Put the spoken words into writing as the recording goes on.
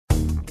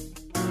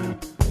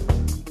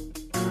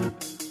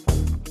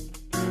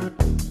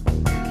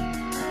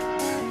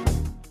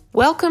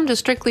Welcome to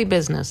Strictly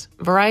Business,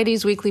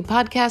 Variety's weekly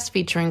podcast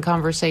featuring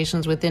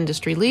conversations with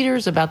industry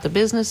leaders about the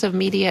business of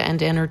media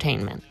and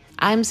entertainment.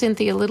 I'm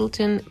Cynthia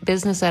Littleton,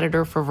 business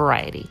editor for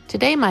Variety.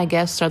 Today, my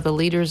guests are the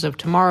leaders of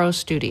Tomorrow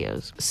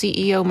Studios,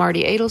 CEO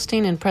Marty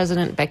Adelstein and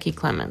President Becky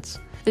Clements.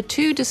 The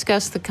two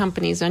discuss the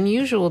company's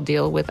unusual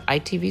deal with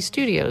ITV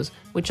Studios,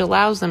 which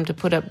allows them to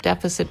put up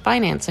deficit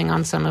financing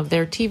on some of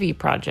their TV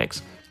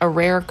projects, a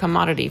rare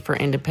commodity for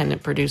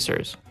independent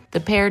producers. The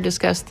pair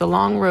discussed the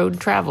long road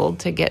traveled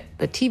to get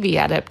the TV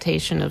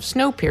adaptation of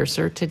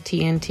Snowpiercer to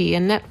TNT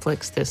and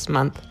Netflix this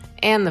month,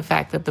 and the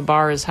fact that the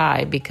bar is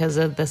high because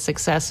of the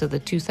success of the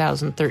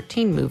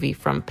 2013 movie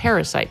from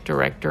Parasite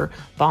director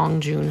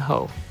Bong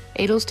Joon-ho.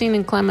 Adelstein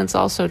and Clements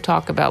also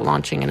talk about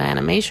launching an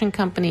animation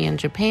company in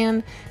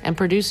Japan and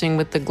producing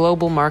with the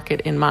global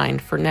market in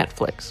mind for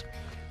Netflix.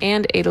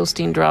 And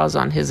Adelstein draws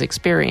on his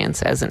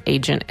experience as an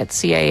agent at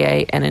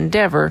CAA and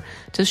Endeavor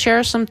to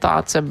share some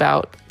thoughts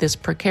about this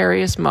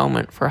precarious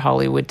moment for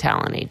Hollywood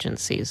talent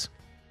agencies.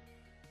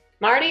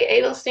 Marty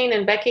Adelstein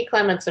and Becky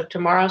Clements of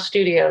Tomorrow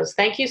Studios,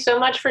 thank you so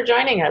much for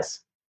joining us.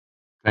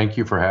 Thank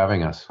you for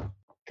having us.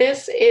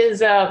 This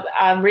is a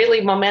really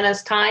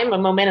momentous time, a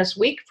momentous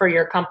week for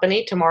your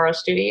company, Tomorrow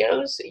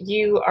Studios.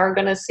 You are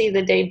going to see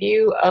the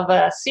debut of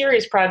a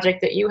series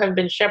project that you have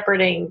been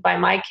shepherding, by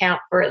my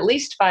count, for at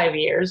least 5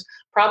 years,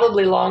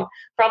 probably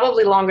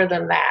longer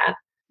than that.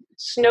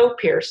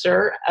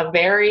 Snowpiercer, a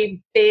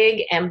very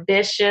big,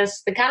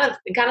 ambitious, the kind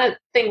of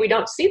thing we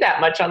don't see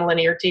that much on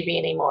linear TV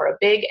anymore. A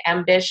big,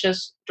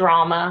 ambitious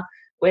drama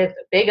with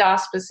big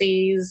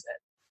auspices,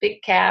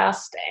 big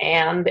cast,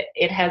 and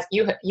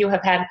you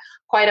have had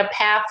quite a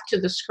path to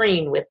the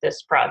screen with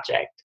this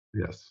project.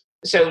 Yes.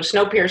 So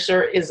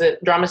Snowpiercer is a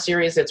drama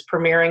series that's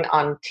premiering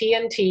on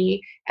TNT,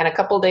 and a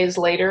couple days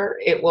later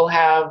it will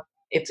have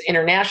its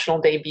international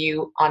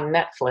debut on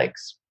Netflix.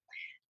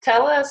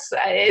 Tell us,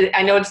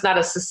 I know it's not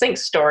a succinct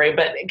story,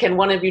 but can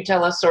one of you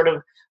tell us sort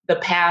of the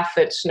path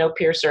that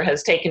Snowpiercer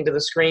has taken to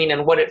the screen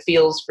and what it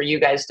feels for you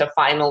guys to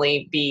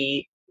finally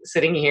be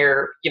sitting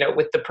here,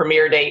 with the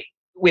premiere date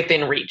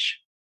within reach?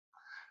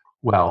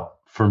 Well,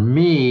 for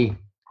me,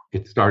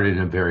 it started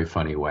in a very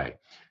funny way.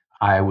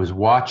 I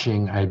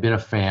had been a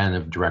fan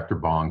of director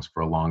Bong's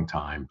for a long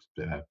time,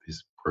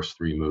 his first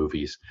 3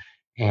 movies,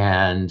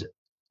 and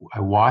I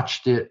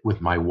watched it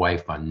with my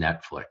wife on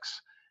Netflix.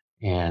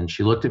 And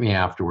she looked at me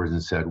afterwards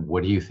and said,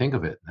 "What do you think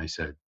of it?" And I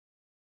said,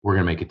 "We're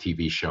going to make a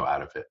TV show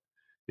out of it."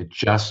 It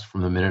just,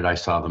 from the minute I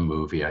saw the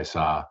movie, I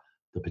saw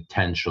the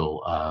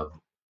potential of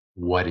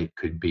what it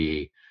could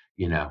be.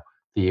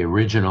 The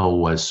original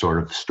was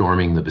sort of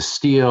storming the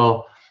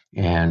Bastille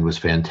and was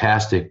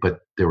fantastic, but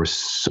there was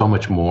so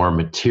much more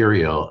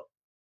material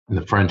in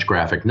the French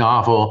graphic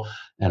novel.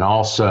 And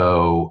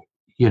also,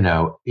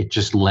 it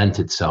just lent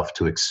itself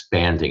to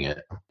expanding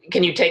it.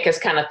 Can you take us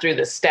kind of through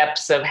the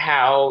steps of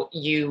how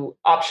you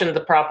optioned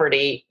the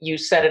property, you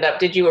set it up?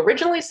 Did you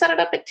originally set it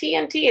up at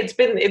TNT? It's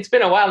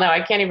been a while now.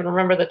 I can't even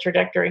remember the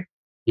trajectory.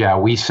 Yeah,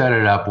 we set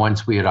it up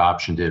once we had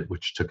optioned it,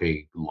 which took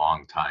a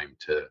long time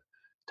to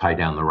tie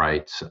down the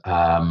rights.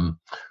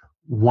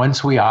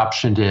 Once we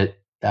optioned it,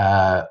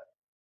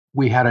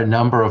 we had a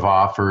number of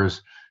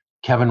offers.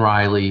 Kevin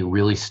Riley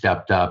really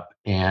stepped up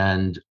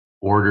and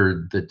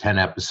ordered the 10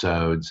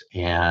 episodes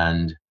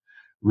and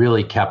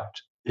really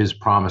kept his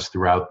promise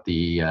throughout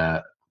the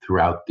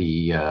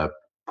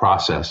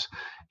process,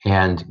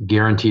 and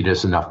guaranteed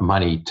us enough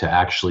money to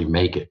actually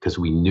make it, because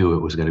we knew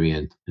it was going to be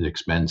an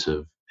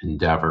expensive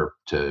endeavor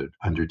to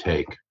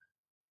undertake.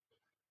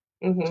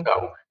 Mm-hmm.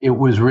 So it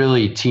was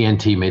really,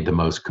 TNT made the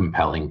most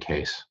compelling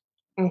case.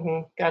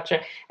 Mm-hmm. Gotcha.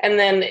 And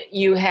then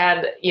you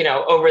had,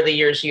 over the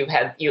years, you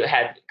had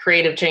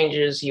creative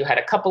changes. You had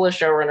a couple of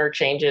showrunner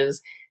changes.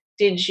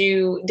 Did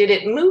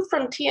it move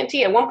from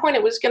TNT? At one point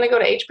it was going to go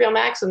to HBO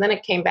Max and then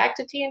it came back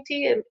to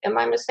TNT. Am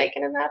I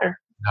mistaken in that? Or?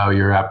 No,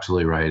 you're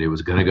absolutely right. It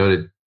was going to go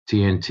to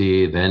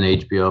TNT, then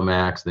HBO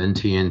Max, then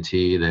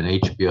TNT, then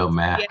HBO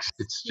Max. Yes,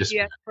 it's just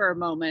TBS for a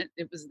moment.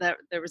 It was that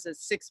there was a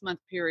 6-month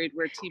period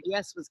where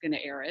TBS was going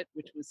to air it,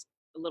 which was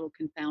a little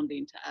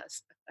confounding to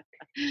us.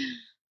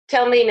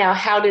 Tell me now,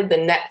 how did the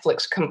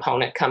Netflix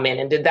component come in,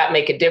 and did that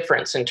make a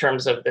difference in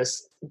terms of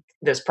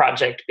this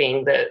project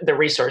being the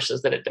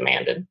resources that it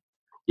demanded?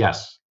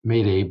 Yes,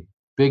 made a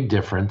big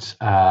difference.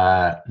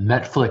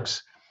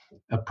 Netflix,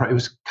 it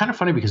was kind of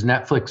funny because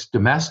Netflix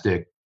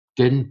domestic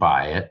didn't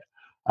buy it.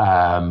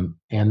 And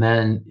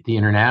then the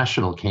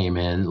international came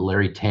in,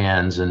 Larry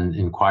Tanz, and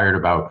inquired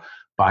about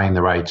buying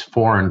the rights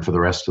foreign for the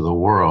rest of the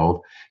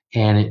world.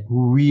 And it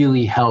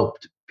really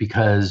helped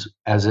because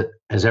as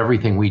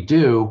everything we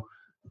do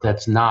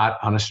that's not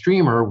on a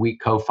streamer, we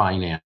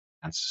co-finance.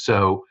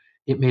 So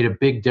it made a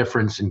big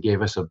difference and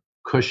gave us a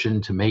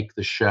cushion to make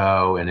the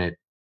show, and it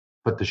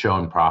put the show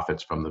in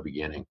profits from the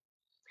beginning.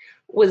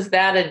 Was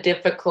that a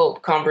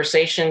difficult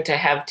conversation to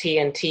have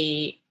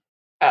TNT,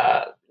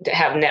 to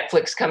have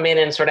Netflix come in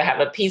and sort of have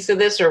a piece of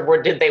this,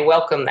 or did they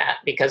welcome that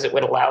because it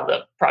would allow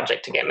the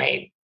project to get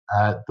made?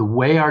 The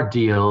way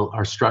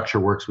our structure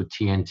works with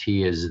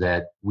TNT is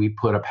that we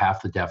put up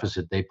half the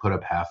deficit, they put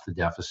up half the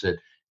deficit,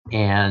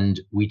 and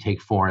we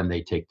take foreign,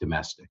 they take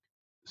domestic.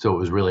 So it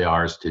was really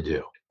ours to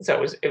do.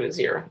 So it was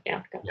your,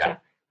 yeah. Gotcha. Yeah.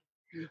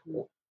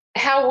 Mm-hmm.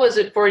 How was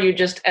it for you,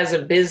 just as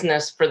a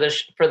business, for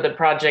the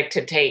project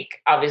to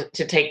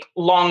take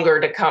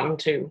longer to come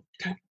to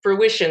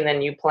fruition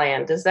than you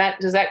planned? Does that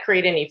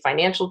create any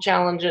financial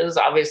challenges?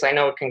 Obviously, I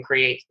know it can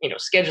create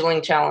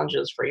scheduling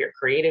challenges for your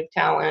creative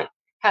talent.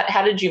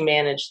 How did you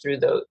manage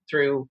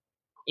through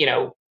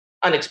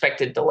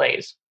unexpected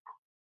delays?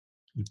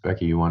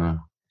 Becky, you want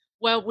to?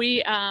 Well,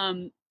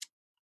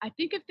 I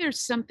think if there's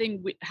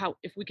something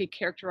if we could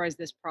characterize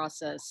this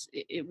process,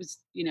 it was,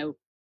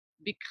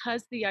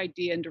 because the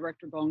idea in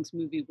Director Bong's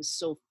movie was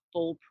so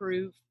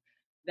foolproof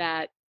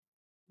that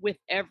with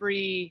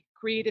every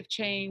creative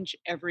change,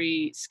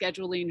 every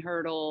scheduling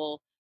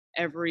hurdle,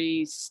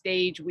 every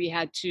stage we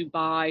had to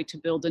buy to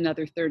build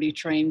another 30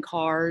 train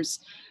cars,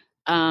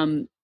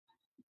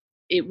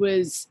 it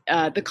was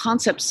the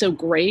concept so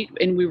great,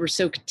 and we were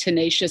so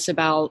tenacious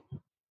about.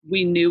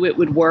 We knew it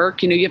would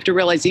work. You have to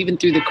realize even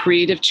through the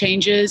creative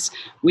changes,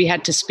 we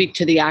had to speak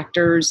to the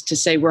actors to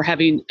say, we're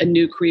having a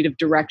new creative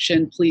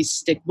direction. Please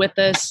stick with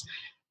us.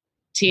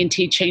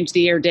 TNT changed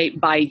the air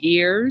date by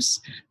years.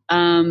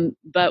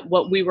 But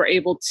what we were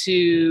able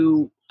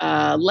to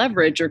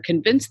leverage or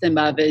convince them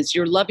of is,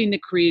 you're loving the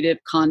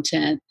creative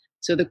content.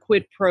 So the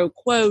quid pro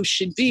quo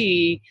should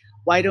be,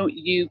 why don't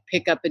you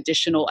pick up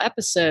additional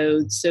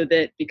episodes, so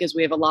that, because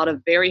we have a lot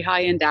of very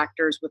high-end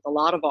actors with a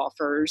lot of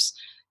offers,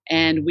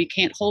 and we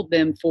can't hold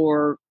them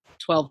for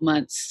 12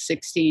 months,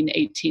 16,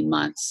 18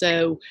 months.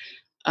 So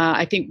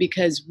I think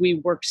because we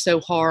worked so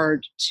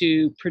hard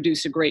to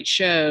produce a great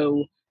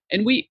show,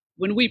 and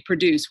when we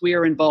produce, we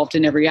are involved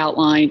in every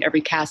outline,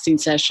 every casting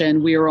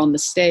session. We are on the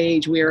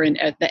stage. We are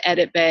at the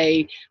edit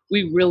bay.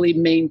 We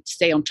really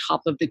stay on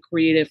top of the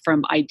creative,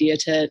 from idea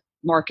to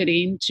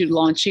marketing to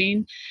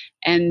launching.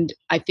 And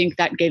I think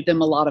that gave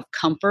them a lot of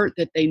comfort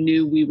that they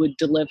knew we would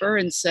deliver.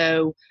 And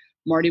so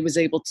Marty was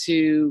able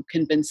to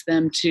convince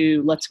them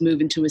to, let's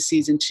move into a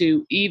season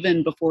 2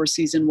 even before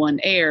season 1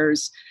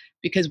 airs,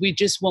 because we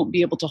just won't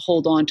be able to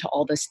hold on to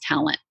all this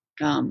talent.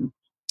 And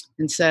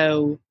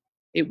so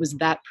it was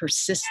that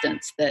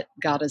persistence that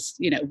got us.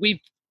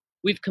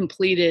 We've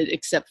completed,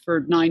 except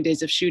for 9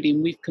 days of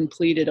shooting, we've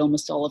completed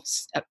almost all of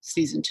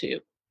season 2.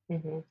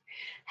 Mm-hmm.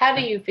 How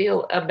do you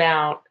feel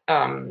about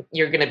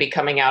you're going to be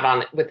coming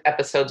out with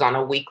episodes on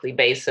a weekly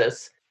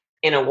basis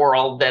in a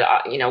world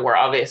that where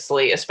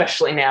obviously,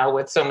 especially now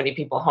with so many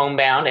people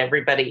homebound,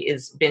 everybody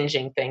is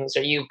binging things?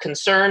 Are you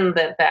concerned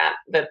that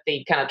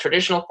the kind of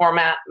traditional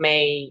format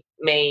may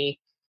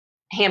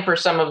hamper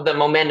some of the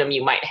momentum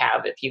you might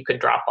have if you could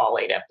drop all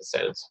 8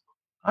 episodes?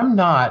 I'm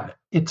not.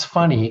 It's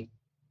funny.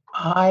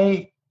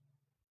 I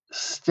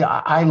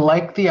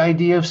like the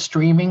idea of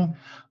streaming,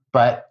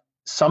 but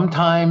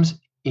sometimes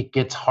it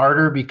gets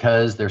harder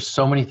because there's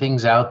so many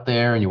things out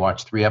there, and you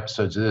watch 3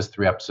 episodes of this,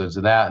 3 episodes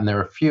of that, and there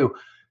are a few.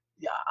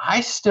 I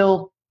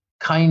still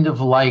kind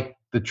of like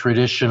the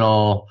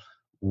traditional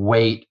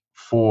wait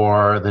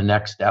for the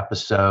next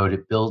episode.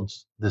 It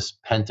builds this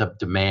pent-up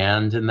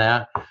demand in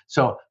that.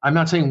 So I'm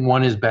not saying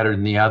one is better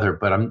than the other,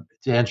 but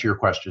to answer your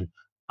question,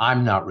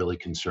 I'm not really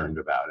concerned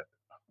about it.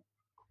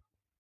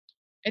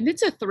 And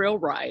it's a thrill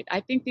ride. I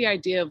think the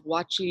idea of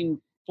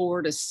watching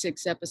 4 to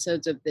 6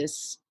 episodes of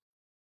this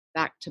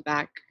back to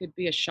back could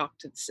be a shock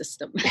to the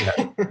system.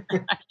 Yeah.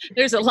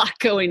 There's a lot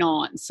going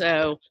on.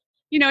 So,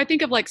 I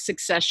think of like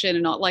Succession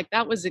and all, like,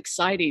 that was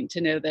exciting to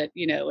know that,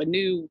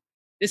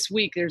 this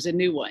week there's a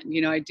new one.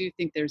 I do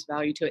think there's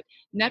value to it.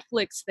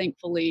 Netflix,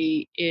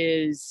 thankfully,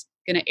 is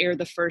going to air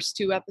the first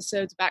 2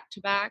 episodes back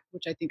to back,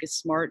 which I think is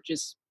smart,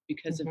 just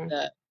because of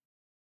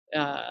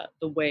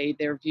the way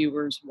their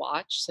viewers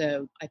watch.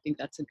 So I think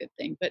that's a good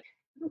thing, but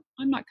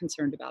I'm not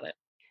concerned about it.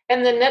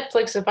 And then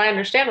Netflix, if I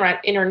understand right,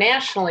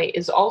 internationally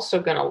is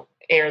also going to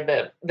air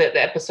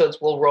the episodes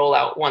will roll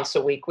out once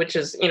a week, which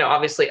is,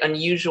 obviously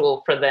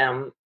unusual for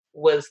them.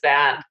 Was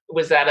that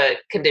a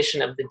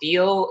condition of the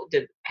deal?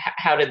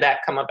 How did that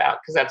come about?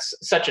 Because that's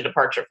such a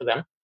departure for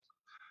them.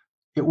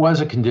 It was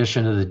a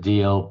condition of the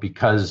deal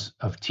because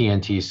of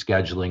TNT's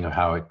scheduling of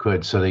how it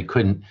could. So they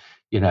couldn't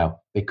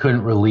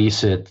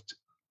release it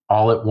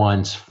all at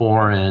once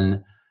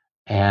foreign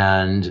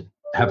and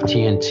have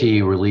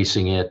TNT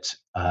releasing it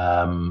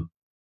on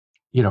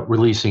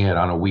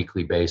a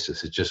weekly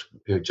basis. It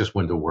just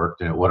wouldn't have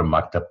worked, and it would have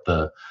mucked up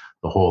the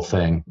whole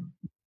thing.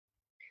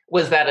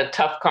 Was that a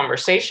tough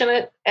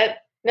conversation at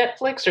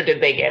Netflix, or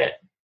did they get it?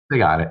 They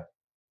got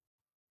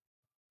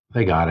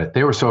it.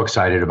 They were so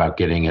excited about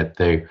getting it.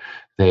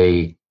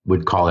 They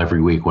would call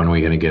every week, when are we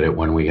going to get it?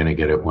 When are we going to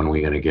get it? When are we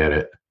going to get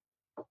it?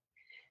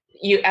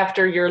 You,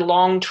 after your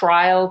long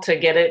trial to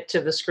get it to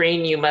the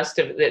screen, you must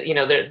have,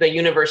 the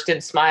universe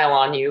did smile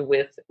on you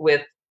with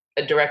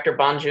a director,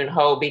 Bong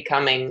Joon-ho,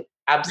 becoming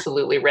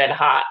absolutely red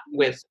hot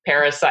with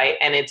Parasite,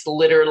 and it's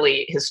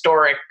literally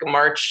historic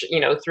march,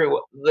 through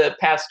the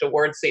past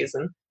award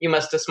season. You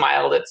must have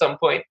smiled at some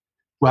point.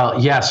 Well,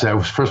 yes.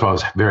 First of all, I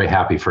was very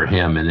happy for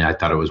him, and I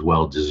thought it was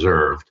well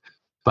deserved.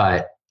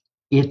 But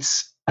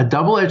it's a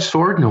double-edged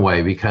sword in a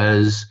way,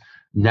 because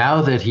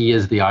Now that he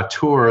is the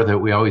auteur that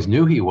we always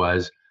knew he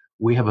was,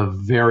 we have a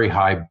very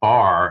high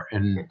bar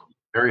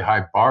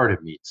to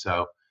meet.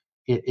 So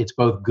it's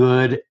both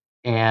good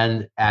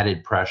and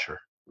added pressure.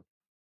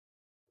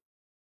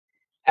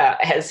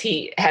 Has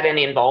he had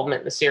any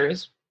involvement in the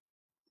series?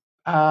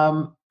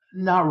 Not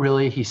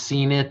really. He's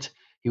seen it.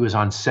 He was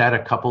on set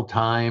a couple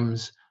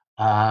times.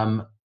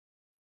 I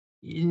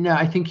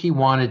think he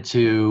wanted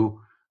to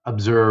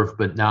observe,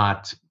 but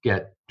not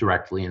get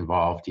directly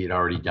involved. He had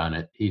already done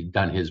it. He'd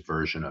done his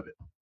version of it.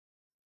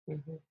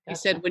 Mm-hmm. He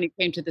said when he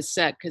came to the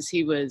set, because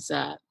he was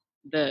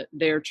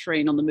their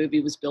train on the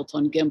movie was built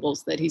on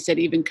gimbals, that he said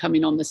even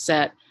coming on the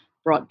set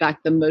brought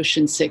back the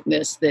motion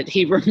sickness that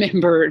he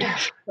remembered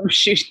from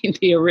shooting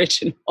the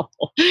original.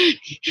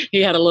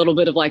 He had a little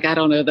bit of like, I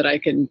don't know that I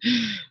can,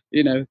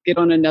 get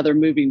on another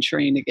moving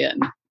train again.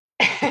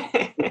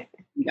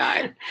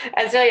 Guy.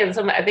 I tell you,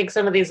 I think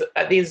some of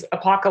these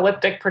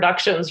apocalyptic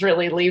productions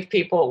really leave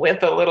people with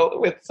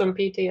some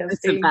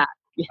PTSD.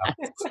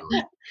 Yes.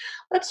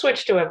 Let's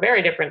switch to a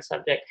very different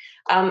subject.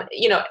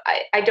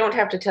 I don't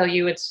have to tell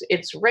you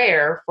it's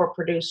rare for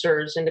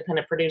producers,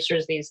 independent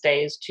producers these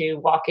days, to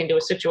walk into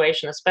a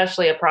situation,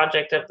 especially a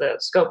project of the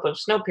scope of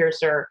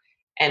Snowpiercer,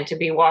 and to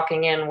be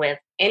walking in with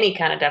any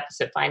kind of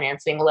deficit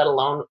financing, let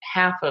alone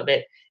half of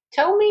it.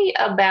 Tell me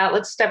about,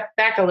 let's step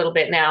back a little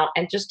bit now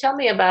and just tell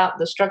me about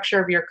the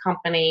structure of your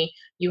company.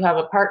 You have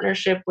a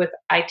partnership with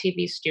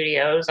ITV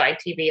Studios,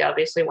 ITV,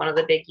 obviously one of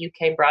the big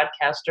UK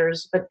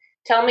broadcasters, but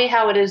tell me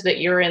how it is that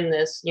you're in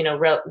this,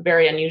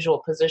 very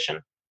unusual position.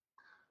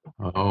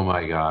 Oh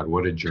my God,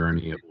 what a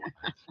journey it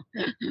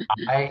was.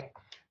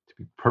 To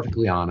be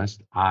perfectly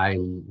honest,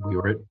 we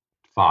were at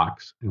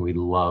Fox and we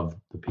loved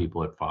the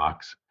people at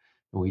Fox.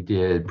 And we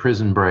did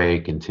Prison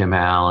Break and Tim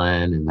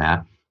Allen and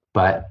that,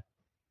 but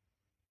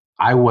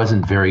I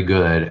wasn't very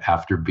good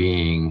after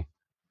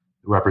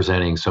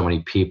representing so many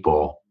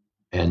people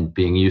and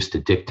being used to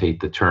dictate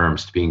the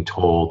terms, to being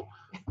told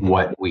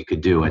what we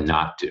could do and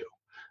not do.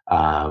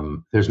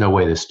 There's no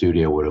way the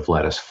studio would have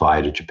let us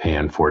fly to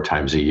Japan 4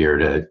 times a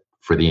year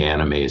for the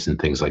animes and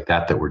things like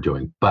that we're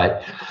doing.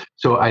 But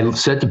so I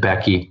said to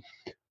Becky,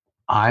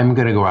 I'm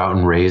going to go out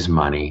and raise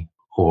money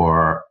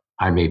or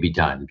I may be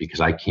done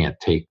because I can't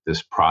take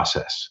this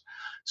process.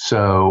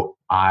 So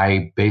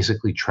I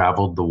basically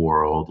traveled the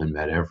world and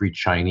met every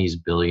Chinese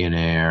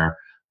billionaire.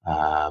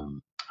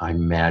 I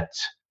met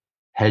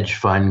hedge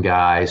fund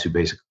guys who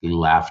basically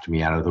laughed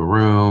me out of the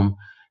room.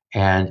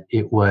 And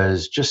it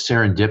was just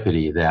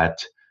serendipity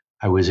that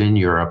I was in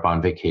Europe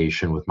on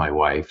vacation with my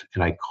wife,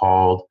 and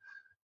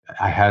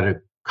I had a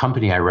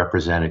company I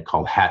represented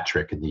called Hat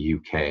Trick in the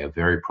UK, a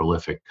very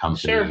prolific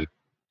company. Sure.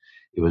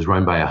 It was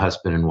run by a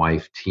husband and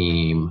wife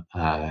team,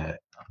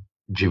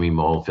 Jimmy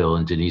Mulville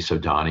and Denise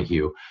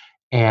O'Donoghue.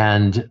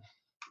 And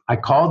I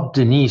called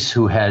Denise,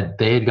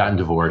 they had gotten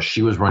divorced.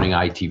 She was running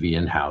ITV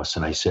in-house.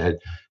 And I said,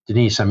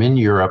 Denise, I'm in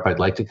Europe. I'd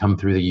like to come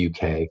through the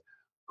UK.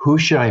 Who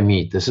should I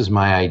meet? This is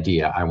my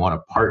idea. I want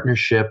a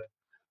partnership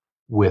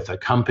with a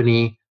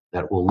company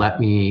that will let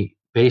me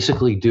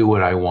basically do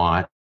what I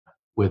want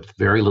with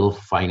very little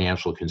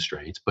financial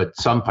constraints, but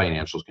some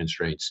financial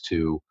constraints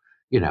to,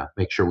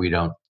 make sure we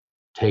don't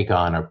take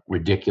on a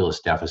ridiculous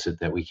deficit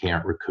that we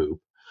can't recoup.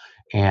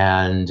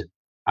 And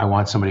I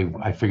want somebody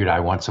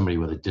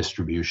with a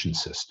distribution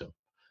system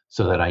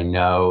so that I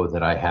know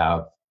that I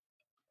have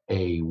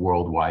a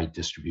worldwide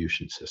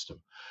distribution system.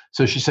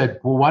 So she said,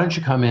 well, why don't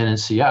you come in and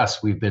see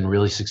us? We've been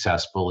really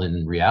successful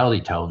in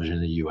reality television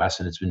in the US,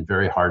 and it's been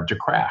very hard to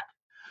crack.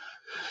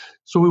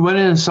 So we went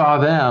in and saw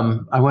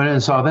them. I went in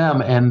and saw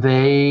them, and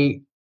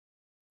they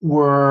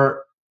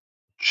were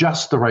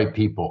just the right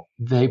people.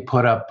 They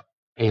put up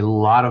a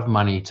lot of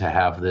money to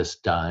have this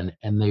done,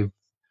 and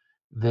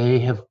they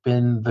have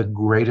been the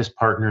greatest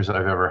partners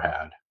I've ever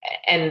had.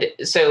 And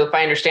so if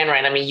I understand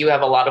right, I mean, you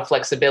have a lot of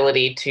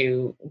flexibility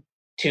to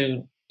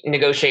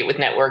negotiate with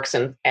networks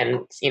and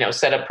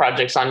set up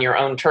projects on your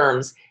own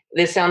terms.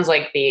 This sounds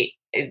like the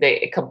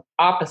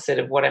opposite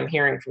of what I'm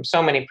hearing from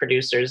so many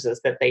producers,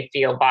 is that they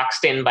feel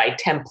boxed in by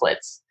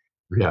templates.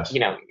 Yes.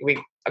 We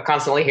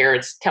constantly hear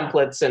it's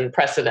templates and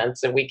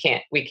precedents, and we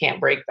can't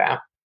break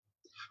that.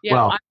 Yeah,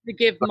 well, I'm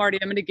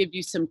going to give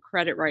you some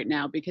credit right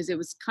now, because it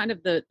was kind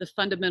of the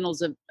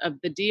fundamentals of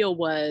the deal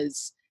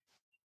was,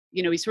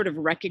 he sort of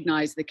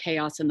recognized the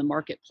chaos in the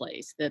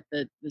marketplace, that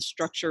the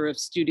structure of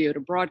studio to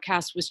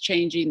broadcast was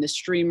changing, the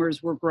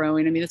streamers were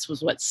growing. I mean, this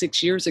was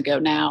 6 years ago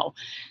now.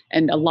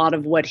 And a lot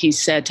of what he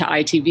said to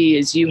ITV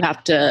is you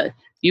have to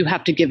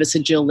give us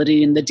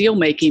agility in the deal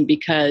making,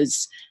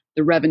 because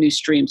the revenue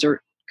streams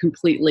are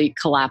completely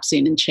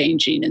collapsing and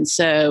changing. And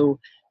so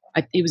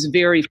he was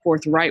very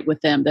forthright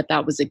with them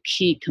that was a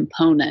key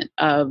component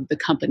of the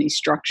company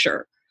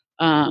structure.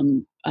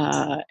 And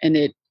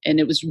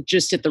it was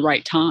just at the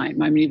right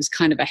time. I mean, he was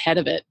kind of ahead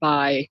of it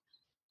by,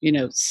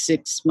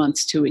 6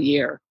 months to a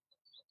year.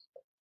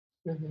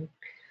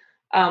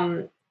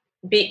 Mm-hmm.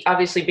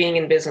 obviously being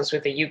in business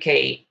with a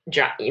UK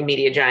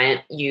media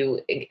giant,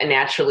 you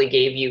naturally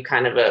gave you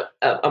kind of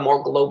a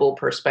more global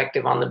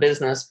perspective on the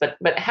business. But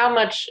how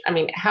much, I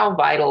mean, how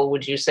vital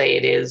would you say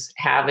it is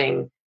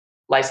having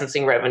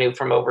licensing revenue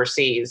from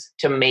overseas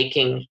to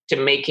making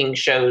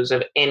shows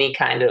of any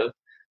kind of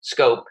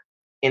scope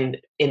in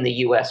the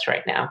US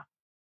right now?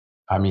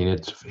 I mean,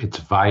 it's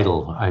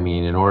vital. I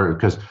mean, in order,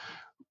 because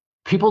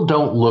people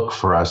don't look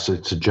for us.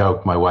 It's a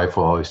joke. My wife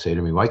will always say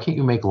to me, "Why can't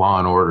you make Law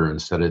and Order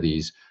instead of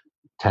these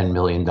 $10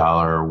 million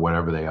or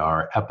whatever they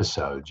are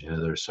episodes? You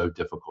know, they're so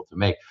difficult to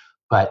make."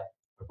 But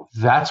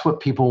that's what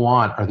people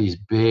want, are these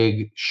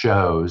big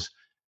shows.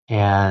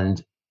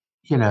 And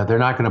you know, they're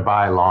not going to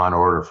buy Law and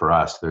Order for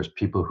us. There's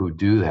people who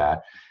do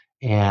that.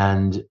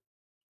 And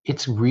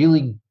it's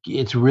really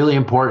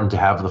important to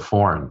have the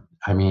foreign.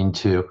 I mean,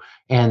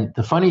 and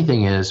the funny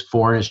thing is,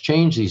 foreign has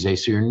changed these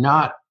days. So you're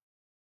not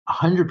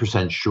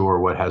 100% sure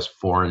what has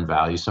foreign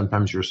value.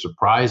 Sometimes you're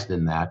surprised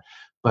in that,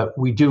 but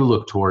we do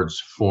look towards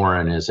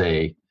foreign as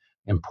a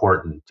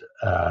important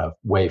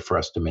way for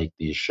us to make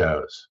these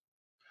shows.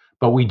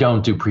 But we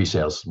don't do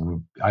pre-sales.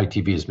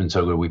 ITV has been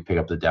so good. We pick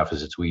up the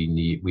deficits.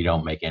 We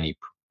don't make any.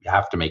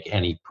 Have to make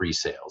any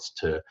pre-sales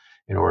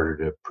in order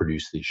to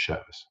produce these shows.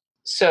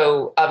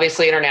 So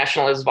obviously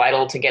international is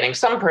vital to getting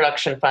some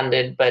production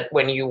funded, but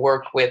when you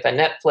work with a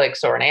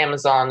Netflix or an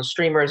Amazon,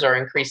 streamers are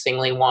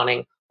increasingly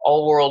wanting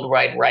all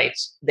worldwide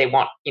rights. They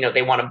want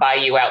to buy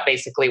you out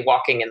basically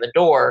walking in the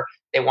door.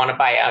 They want to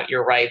buy out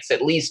your rights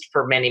at least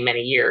for many,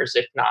 many years,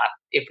 if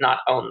not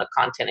own the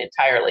content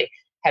entirely.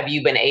 Have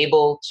you been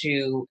able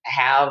to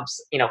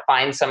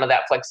find some of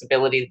that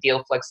flexibility,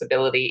 deal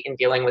flexibility in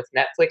dealing with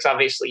Netflix?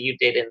 Obviously you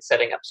did in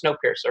setting up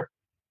Snowpiercer.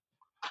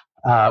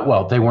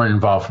 Well, they weren't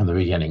involved from the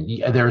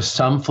beginning. There's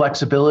some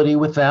flexibility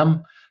with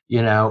them.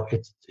 You know,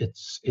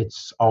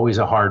 it's always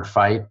a hard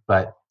fight,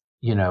 but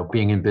you know,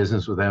 being in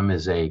business with them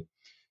is a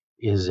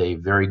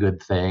very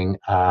good thing.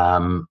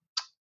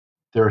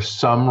 There are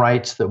some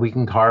rights that we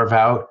can carve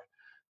out.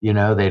 You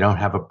know, they don't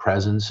have a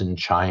presence in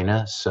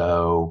China,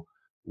 so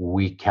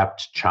we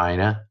kept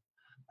China.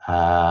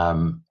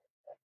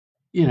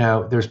 You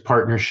know, there's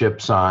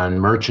partnerships on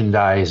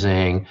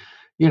merchandising.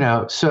 You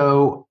know,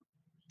 so.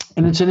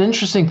 And it's an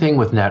interesting thing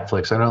with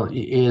Netflix,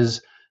 is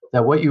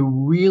that what you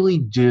really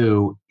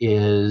do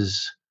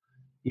is,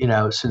 you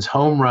know, since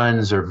home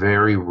runs are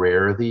very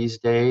rare these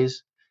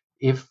days,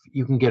 if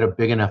you can get a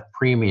big enough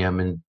premium,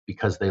 and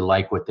because they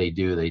like what they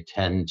do, they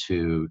tend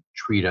to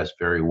treat us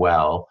very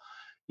well.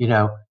 You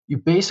know, you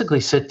basically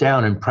sit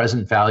down and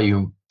present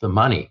value the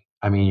money.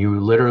 I mean,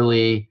 you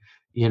literally,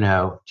 you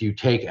know, do you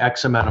take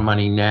X amount of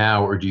money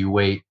now, or do you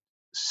wait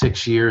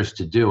 6 years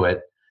to do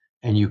it?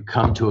 And you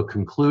come to a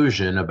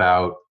conclusion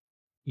about,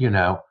 you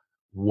know,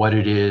 what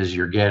it is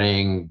you're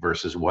getting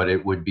versus what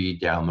it would be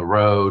down the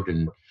road.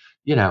 And,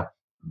 you know,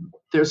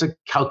 there's a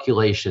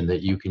calculation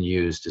that you can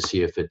use to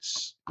see if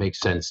makes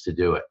sense to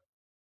do it.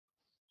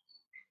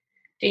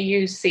 Do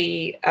you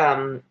see,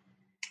 do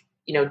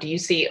you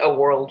see a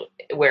world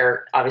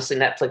where obviously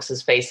Netflix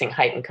is facing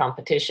heightened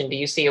competition? Do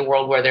you see a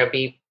world where there'll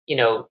be, you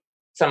know,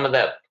 some of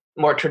the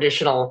more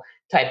traditional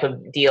type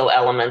of deal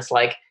elements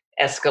like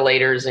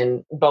escalators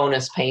and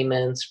bonus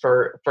payments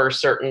for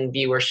certain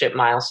viewership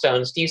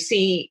milestones? Do you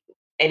see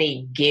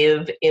any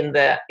give in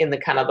the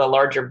kind of the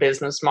larger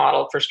business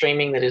model for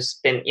streaming that has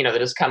been, you know, that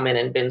has come in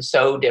and been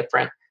so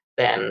different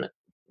than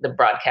the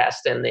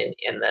broadcast and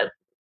the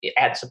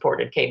ad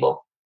supported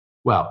cable?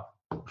 Well,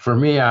 for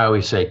me, I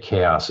always say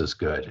chaos is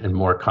good and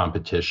more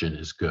competition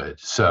is good.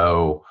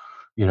 So,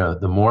 you know,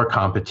 the more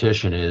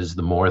competition is,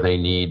 the more they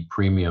need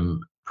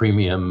premium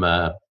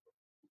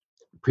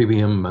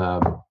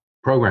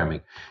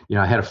programming. You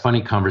know, I had a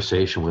funny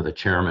conversation with a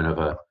chairman of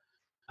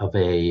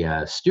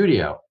a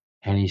studio,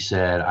 and he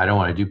said, "I don't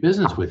want to do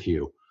business with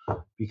you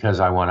because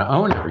I want to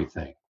own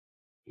everything."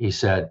 He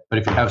said, "But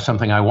if you have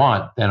something I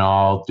want, then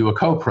I'll do a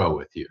co-pro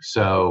with you."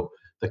 So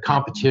the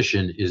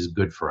competition is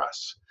good for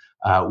us.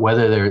 I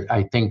think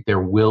I think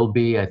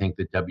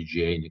the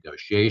WGA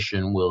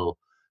negotiation will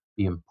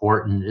be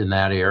important in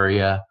that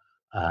area.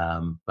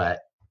 But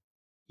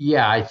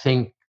yeah, I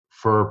think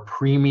for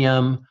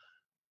premium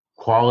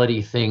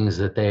quality things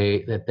that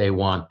they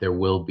want, there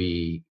will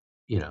be,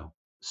 you know,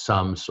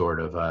 some sort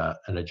of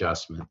an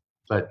adjustment,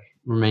 but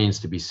remains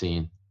to be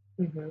seen.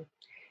 Mm-hmm.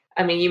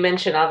 I mean, you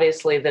mentioned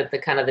obviously that the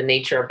kind of the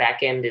nature of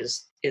back end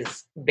is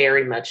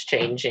very much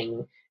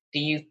changing. Do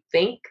you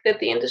think that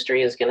the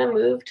industry is going to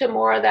move to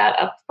more of that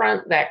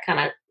upfront, that kind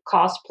of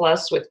cost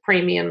plus with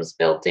premiums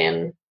built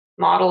in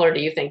model, or do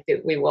you think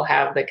that we will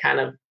have the kind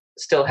of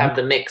still have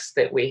the mix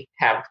that we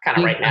have kind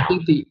of right now?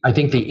 I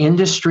think the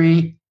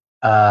industry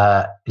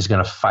is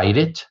going to fight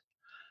it.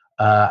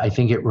 I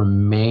think it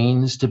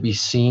remains to be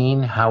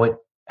seen how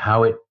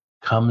it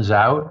comes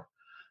out.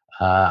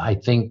 I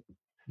think,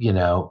 you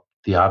know,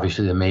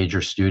 obviously the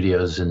major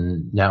studios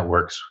and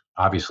networks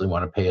obviously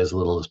want to pay as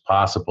little as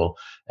possible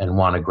and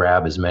want to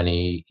grab as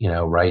many, you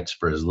know, rights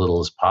for as little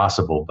as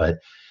possible. But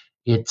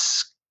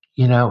it's,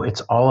 you know,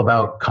 it's all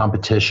about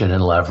competition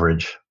and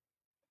leverage.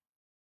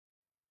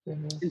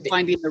 and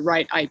finding the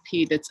right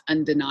IP that's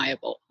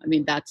undeniable. I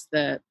mean, that's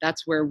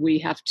where we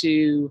have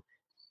to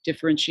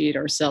differentiate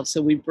ourselves.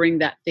 So we bring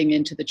that thing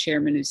into the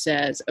chairman who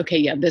says, okay,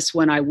 yeah, this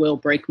one I will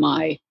break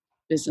my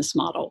business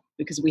model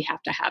because we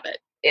have to have it.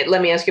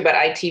 Let me ask you about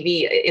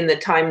ITV. In the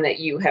time that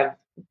you have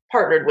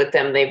partnered with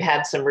them, they've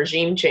had some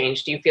regime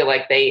change. Do you feel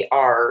like they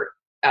are,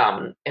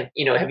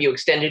 have you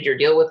extended your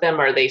deal with them?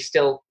 Are they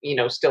still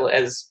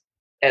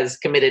as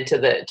committed to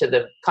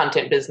the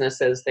content business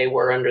as they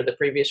were under the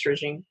previous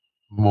regime?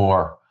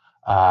 More.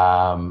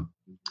 Carolyn,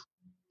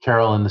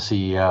 the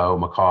CEO,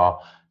 McCall,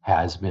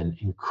 has been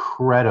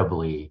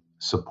incredibly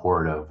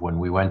supportive. When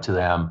we went to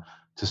them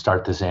to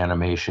start this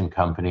animation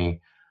company,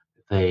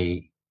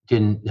 they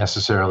didn't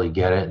necessarily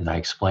get it, and I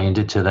explained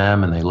it to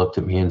them, and they looked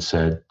at me and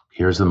said,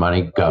 "Here's the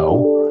money.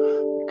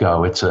 Go.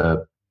 It's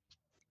a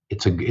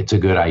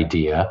good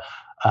idea."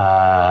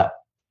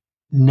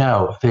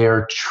 No,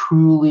 they're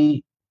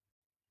truly.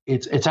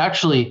 It's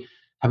actually,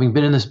 having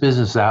been in this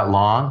business that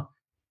long,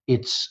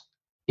 it's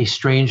a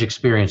strange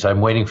experience.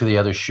 I'm waiting for the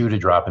other shoe to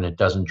drop, and it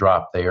doesn't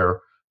drop. They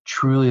are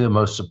truly the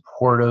most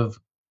supportive,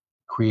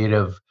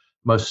 creative,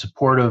 most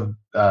supportive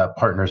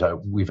partners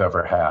I've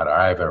ever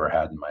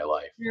had in my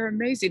life. They're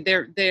amazing.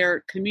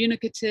 They're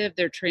communicative.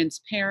 They're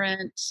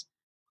transparent.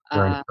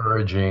 They're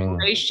encouraging,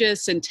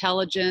 gracious,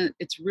 intelligent.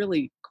 It's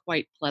really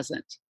quite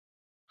pleasant.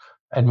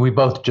 And we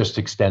both just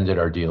extended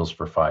our deals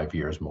for 5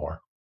 years more.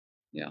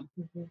 Yeah.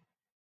 Mm-hmm.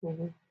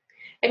 Mm-hmm.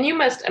 And you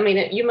must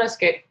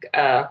get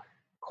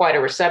quite a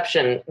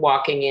reception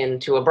walking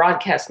into a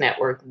broadcast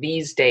network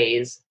these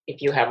days if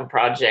you have a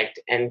project,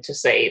 and to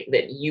say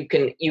that you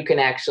can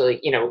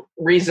actually,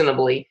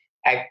 reasonably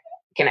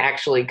can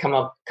actually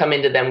come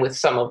into them with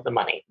some of the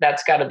money.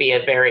 That's got to be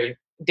a very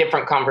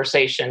different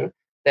conversation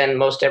than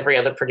most every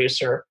other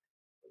producer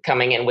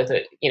coming in with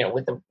a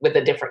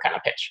different kind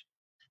of pitch.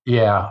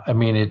 Yeah, I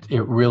mean,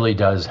 it really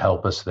does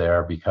help us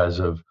there because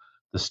of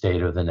the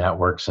state of the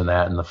networks and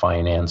the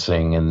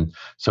financing, and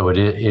so it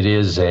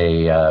is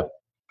a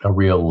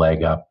real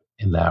leg up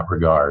in that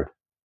regard.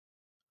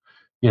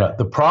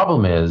 The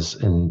problem is,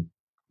 and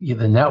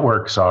the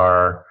networks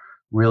are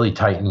really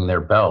tightening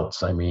their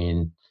belts. I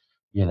mean,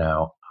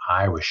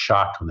 I was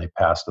shocked when they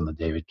passed on the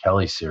David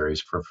Kelly series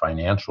for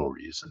financial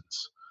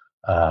reasons.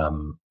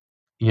 So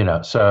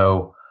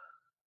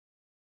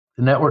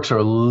the networks are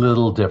a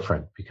little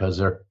different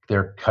because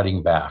they're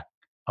cutting back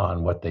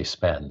on what they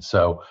spend.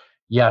 So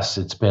yes,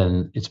 it's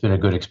been a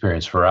good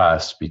experience for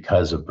us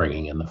because of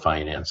bringing in the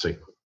financing.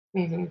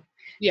 Mm-hmm.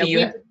 Yeah,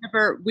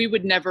 we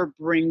would never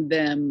bring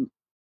them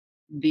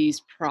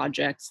these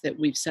projects that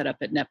we've set up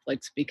at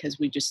Netflix because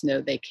we just know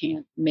they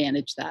can't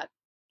manage that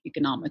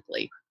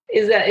economically.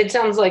 It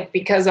sounds like,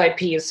 because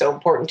IP is so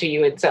important to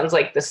you, it sounds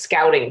like the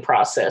scouting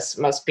process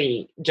must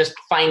be, just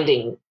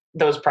finding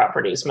those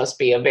properties must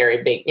be a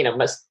very big,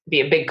 must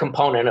be a big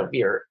component of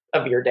your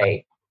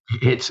day.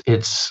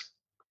 It's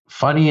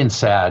funny and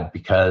sad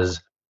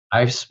because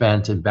I've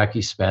spent, and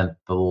Becky spent,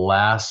 the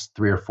last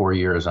 3 or 4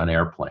 years on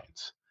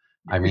airplanes.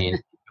 I mean,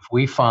 if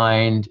we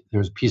find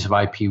there's a piece of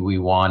IP we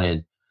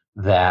wanted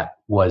that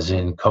was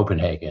in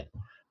Copenhagen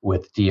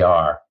with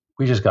DR,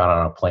 we just got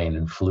on a plane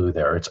and flew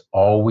there. It's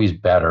always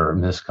better,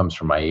 and this comes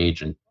from my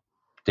agent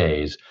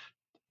days,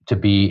 to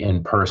be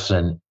in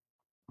person,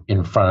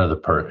 in front of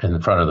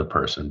the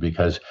person,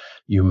 because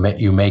you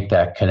make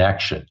that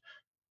connection.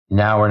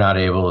 Now we're not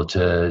able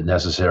to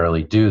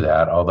necessarily do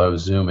that, although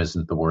Zoom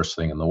isn't the worst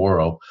thing in the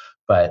world.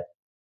 But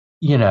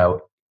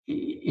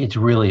it's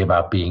really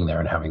about being there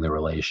and having the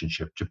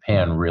relationship.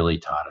 Japan really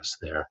taught us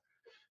there.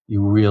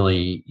 You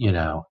really,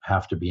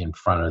 have to be in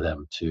front of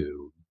them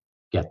to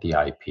get the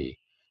IP.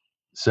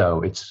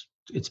 So it's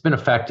been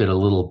affected a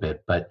little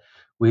bit, but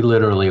we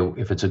literally,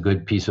 if it's a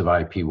good piece of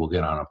IP, we'll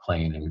get on a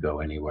plane and go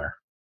anywhere.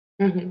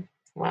 Mm-hmm.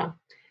 Wow.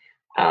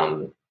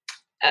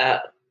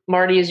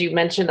 Marty, as you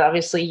mentioned,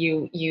 obviously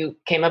you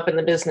came up in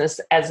the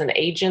business as an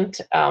agent.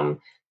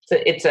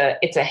 It's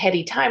a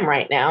heady time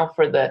right now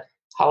for the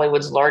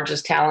Hollywood's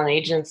largest talent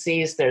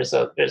agencies. There's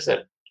a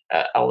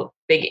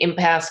big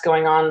impasse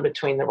going on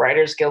between the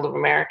Writers Guild of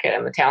America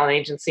and the talent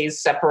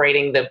agencies,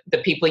 separating the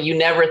people you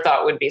never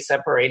thought would be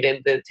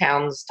separated, the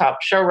town's top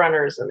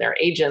showrunners and their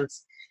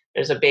agents.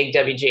 There's a big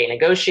WGA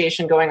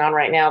negotiation going on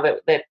right now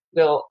that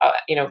will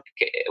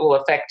will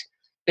affect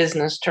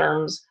business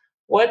terms.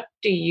 What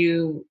do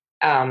you,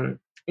 when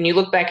you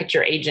look back at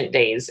your agent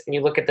days and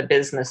you look at the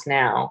business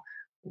now,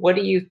 what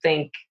do you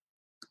think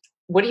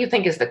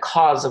is the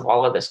cause of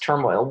all of this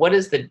turmoil? What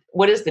is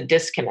the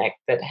disconnect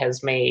that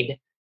has made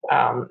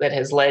that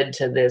has led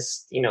to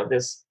this,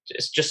 this,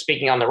 just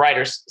speaking on the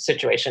writer's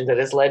situation, that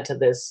has led to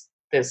this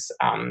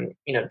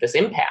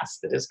impasse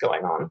that is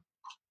going on?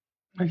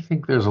 I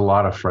think there's a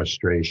lot of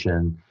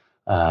frustration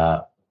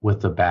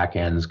with the back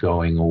ends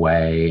going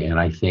away. And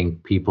I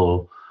think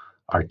people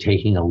are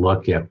taking a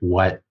look at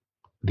what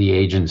the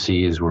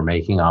agencies were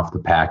making off the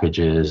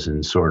packages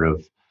and sort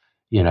of,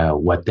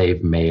 what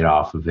they've made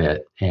off of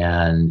it.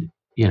 And,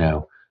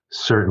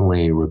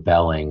 certainly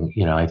rebelling.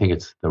 I think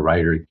it's the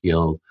Writer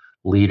Guild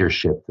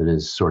leadership that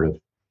is sort of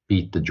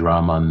beat the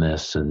drum on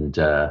this and,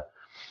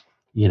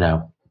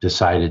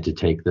 decided to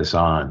take this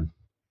on.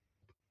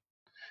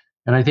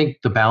 And I think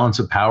the balance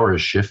of power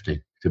is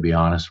shifting, to be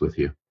honest with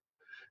you.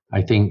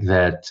 I think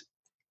that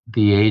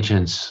the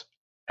agents,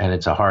 and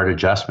it's a hard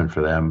adjustment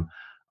for them,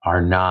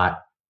 are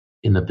not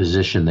in the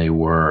position they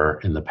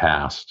were in the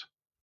past.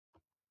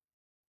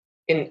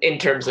 In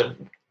terms of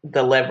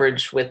the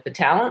leverage with the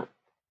talent?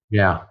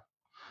 Yeah.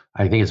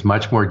 I think it's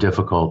much more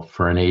difficult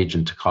for an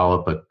agent to call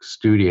up a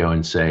studio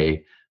and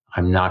say,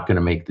 I'm not going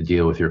to make the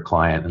deal with your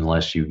client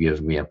unless you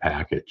give me a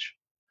package.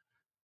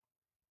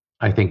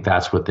 I think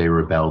that's what they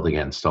rebelled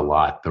against a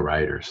lot, the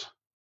writers.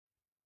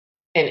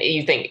 And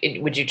you think,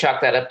 would you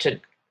chalk that up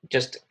to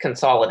just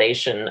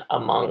consolidation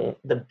among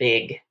the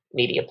big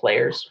media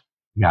players?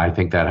 Yeah, I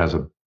think that has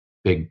a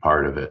big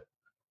part of it.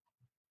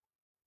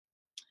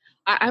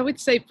 I would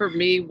say for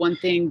me, one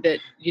thing that,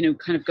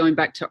 kind of going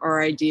back to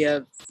our idea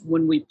of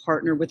when we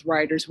partner with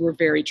writers, we're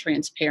very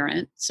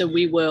transparent. So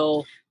we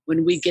will,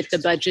 when we get the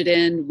budget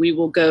in, we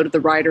will go to the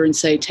writer and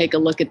say, take a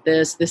look at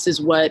this. This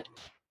is what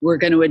we're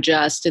going to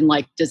adjust. And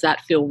does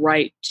that feel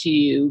right to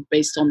you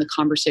based on the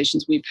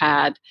conversations we've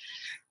had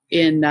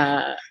in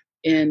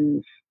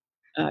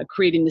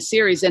creating the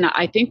series? And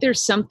I think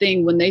there's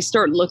something when they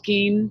start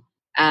looking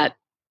at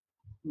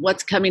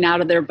what's coming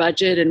out of their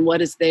budget and what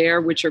is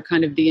there, which are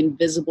kind of the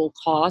invisible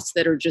costs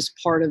that are just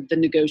part of the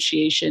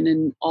negotiation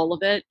and all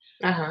of it.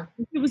 Uh-huh.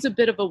 It was a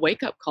bit of a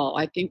wake-up call.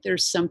 I think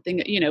there's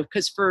something,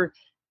 because for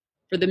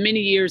the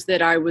many years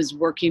that I was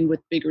working with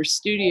bigger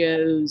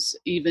studios,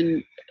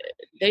 even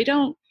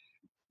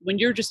when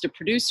you're just a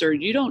producer,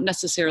 you don't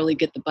necessarily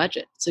get the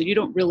budget. So you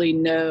don't really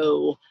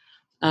know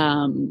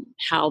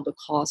how the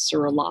costs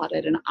are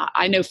allotted. And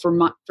I know for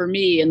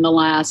me in the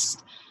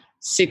last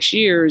 6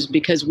 years,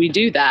 because we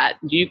do that,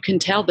 you can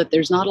tell that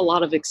there's not a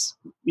lot of, these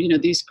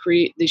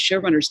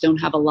showrunners don't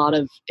have a lot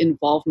of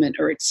involvement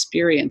or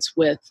experience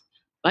with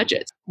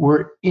budgets.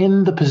 We're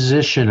in the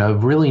position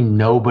of really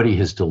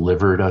nobody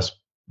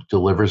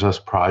delivers us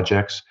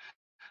projects.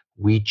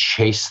 We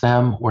chase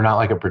them. We're not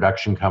like a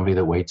production company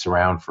that waits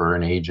around for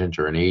an agent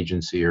or an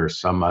agency or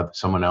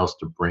someone else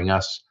to bring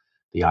us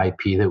the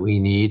IP that we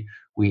need.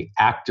 We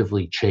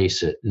actively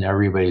chase it, and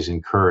everybody's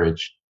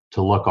encouraged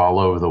to look all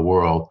over the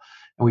world.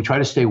 And we try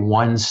to stay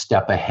one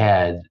step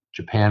ahead.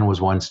 Japan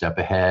was one step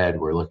ahead.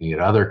 We're looking at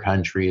other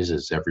countries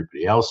as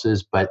everybody else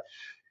is, but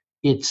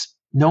it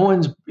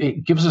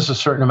gives us a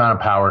certain amount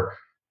of power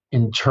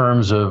in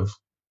terms of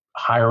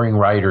hiring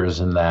writers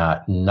and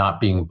that,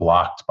 not being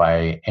blocked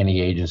by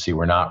any agency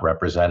we're not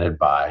represented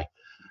by,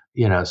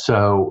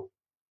 so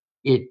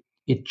it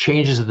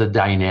changes the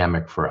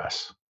dynamic for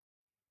us.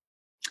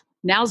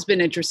 Now's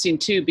been interesting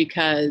too,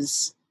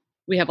 because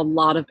we have a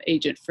lot of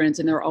agent friends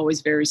and they're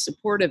always very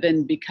supportive.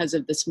 And because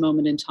of this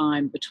moment in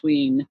time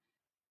between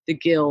the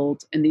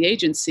guild and the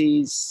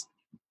agencies,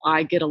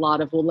 I get a lot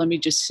of, well, let me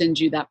just send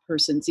you that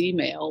person's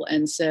email.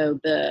 And so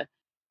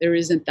there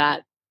isn't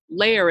that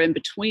layer in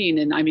between.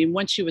 And I mean,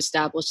 once you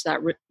establish that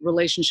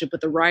relationship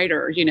with the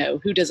writer,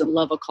 who doesn't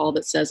love a call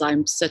that says,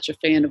 I'm such a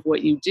fan of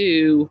what you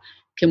do.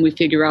 Can we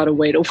figure out a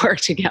way to work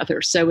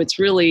together? So it's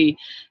really,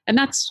 and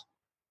that's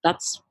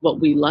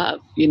what we love,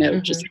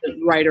 just the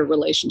writer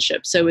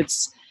relationship. So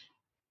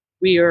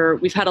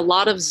we've had a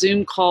lot of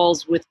Zoom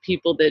calls with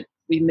people that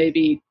we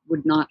maybe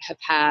would not have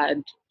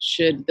had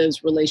should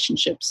those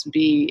relationships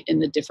be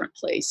in a different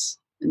place.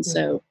 And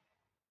so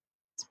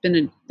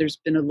there's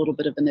been a little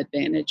bit of an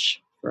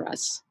advantage for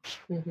us.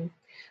 Mm-hmm.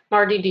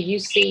 Marty, do you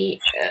see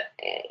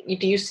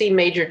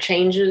major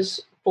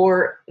changes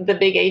for the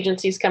big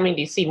agencies coming?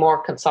 Do you see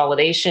more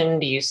consolidation?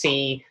 Do you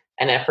see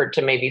an effort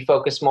to maybe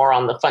focus more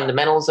on the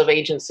fundamentals of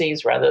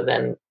agencies rather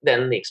than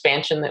the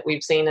expansion that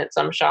we've seen at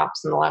some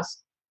shops in the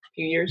last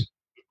few years?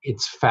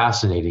 It's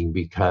fascinating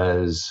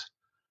because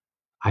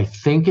I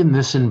think in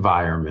this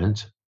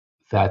environment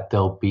that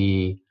there'll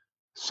be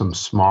some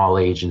small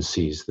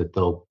agencies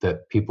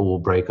that people will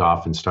break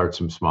off and start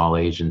some small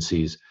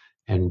agencies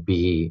and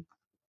be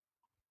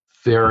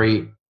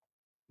very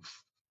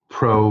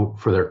pro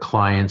for their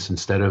clients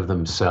instead of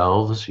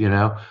themselves.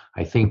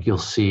 I think you'll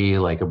see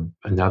like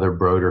another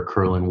Broder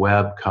Kerlin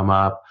Webb come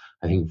up.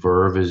 I think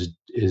Verve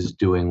is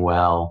doing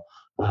well.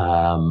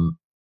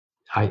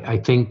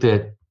 I think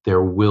that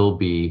there will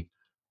be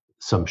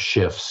some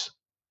shifts,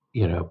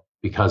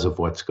 because of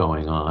what's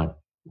going on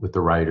with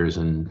the writers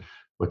and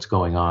what's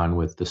going on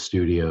with the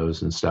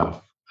studios and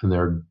stuff. And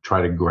they're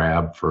trying to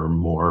grab for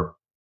more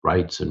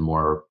rights and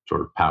more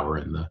sort of power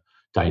in the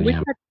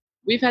dynamic.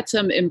 We've had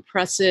some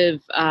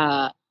impressive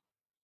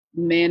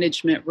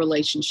management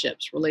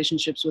relationships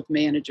with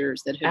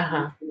managers that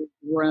have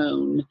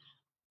grown.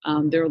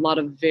 There are a lot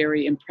of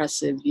very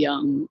impressive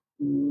young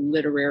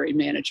literary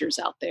managers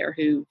out there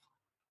who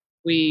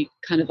we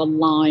kind of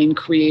align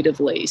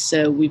creatively.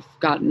 So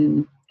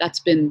that's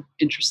been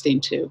interesting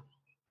too.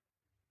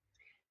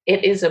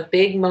 It is a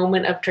big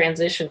moment of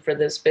transition for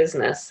this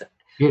business.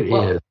 It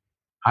is.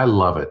 I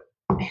love it.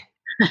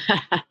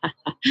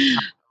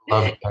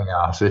 Love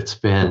chaos. It's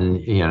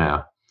been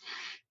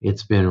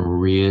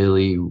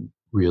really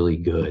really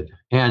good.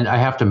 And I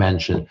have to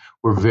mention,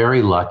 we're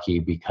very lucky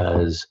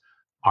because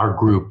our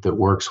group that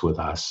works with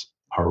us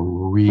are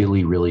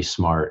really, really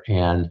smart.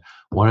 And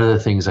one of the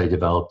things I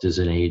developed as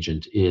an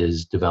agent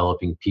is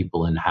developing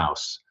people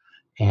in-house.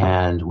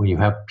 And when you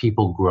have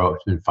people grow,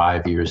 it's been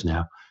 5 years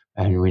now,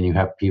 and when you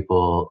have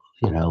people,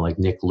 like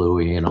Nick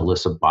Louie and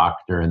Alyssa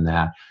Bachner and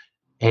that,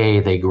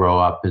 they grow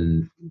up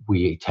and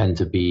we tend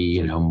to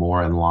be,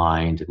 more in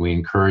line, and we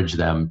encourage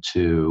them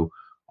to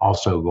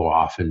also go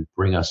off and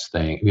bring us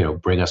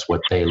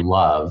what they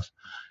love.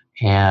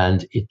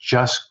 And it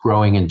just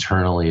growing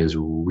internally is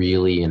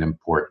really an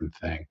important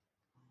thing.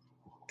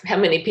 How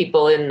many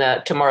people in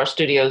the Tomorrow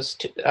Studios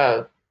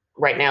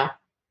right now?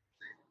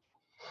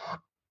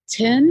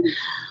 10,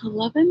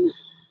 11.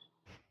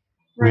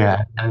 Right.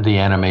 Yeah, and the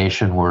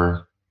animation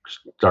we're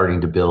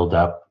starting to build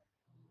up.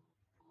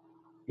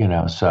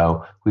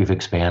 So we've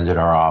expanded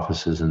our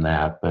offices and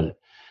that, but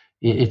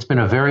it's been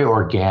a very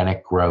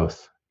organic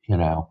growth.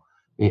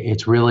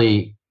 It's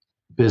really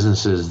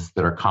businesses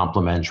that are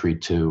complementary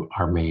to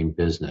our main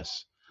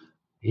business.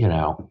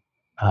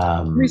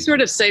 We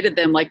sort of say to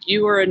them, like,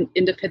 you are an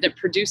independent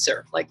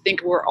producer. Like,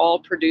 think we're all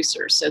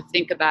producers. So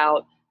think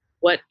about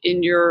what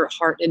in your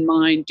heart and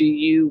mind do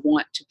you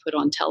want to put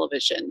on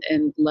television,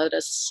 and let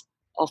us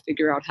all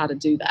figure out how to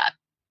do that.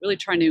 Really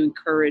trying to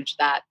encourage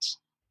that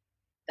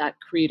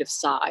creative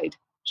side.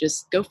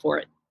 Just go for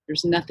it.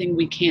 There's nothing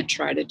we can't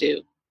try to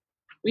do.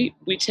 We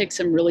take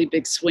some really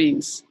big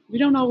swings. We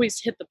don't always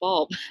hit the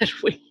ball, but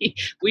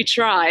we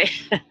try.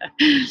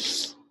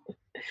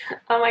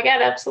 Oh my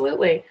God,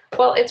 absolutely.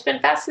 Well, it's been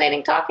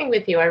fascinating talking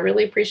with you. I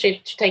really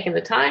appreciate you taking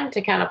the time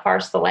to kind of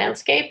parse the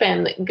landscape,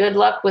 and good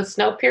luck with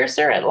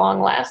Snowpiercer at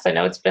long last. I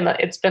know it's been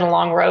a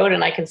long road,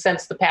 and I can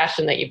sense the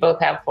passion that you both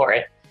have for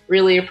it.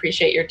 Really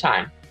appreciate your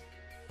time.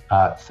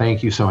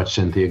 Thank you so much,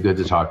 Cynthia. Good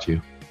to talk to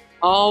you.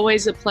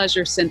 Always a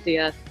pleasure,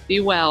 Cynthia. Be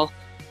well.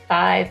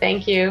 Bye.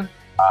 Thank you.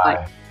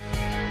 Bye.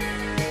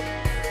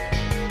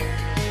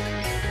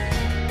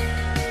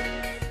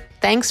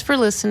 Thanks for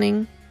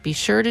listening. Be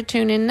sure to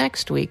tune in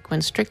next week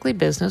when Strictly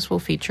Business will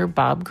feature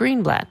Bob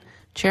Greenblatt,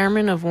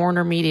 chairman of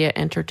Warner Media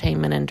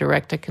Entertainment and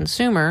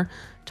direct-to-consumer,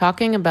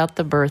 talking about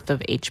the birth of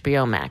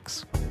HBO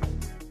Max.